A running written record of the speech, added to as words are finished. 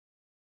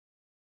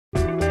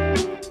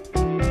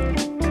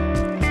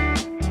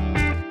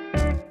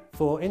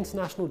For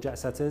international jet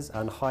setters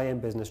and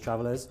high-end business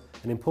travellers,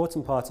 an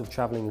important part of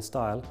travelling in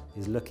style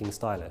is looking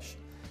stylish.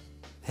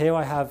 Here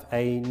I have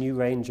a new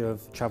range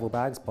of travel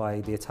bags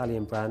by the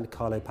Italian brand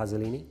Carlo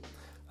Pasolini.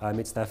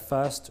 It's their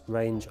first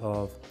range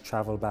of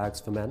travel bags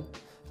for men,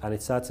 and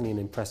it's certainly an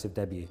impressive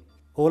debut.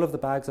 All of the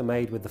bags are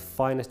made with the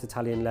finest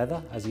Italian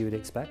leather, as you would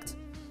expect.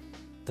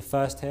 The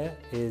first here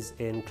is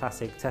in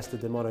classic Testa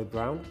di Modo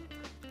brown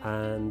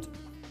and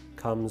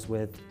comes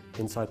with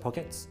inside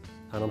pockets,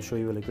 and I'm sure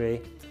you will agree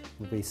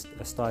would be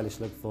a stylish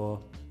look for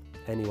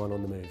anyone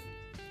on the move.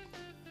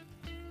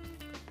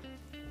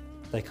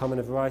 They come in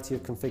a variety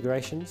of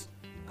configurations,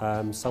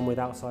 some with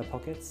outside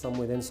pockets, some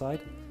with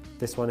inside.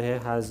 This one here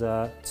has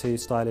two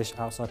stylish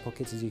outside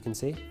pockets, as you can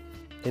see.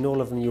 In all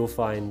of them you'll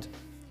find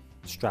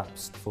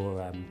straps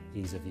for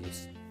ease of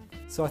use.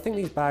 So I think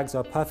these bags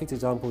are perfect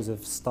examples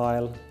of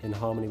style in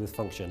harmony with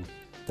function.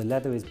 The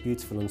leather is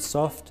beautiful and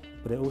soft,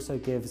 but it also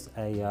gives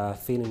a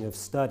feeling of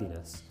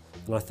sturdiness.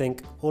 And I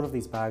think all of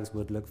these bags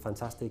would look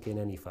fantastic in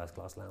any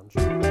first-class lounge.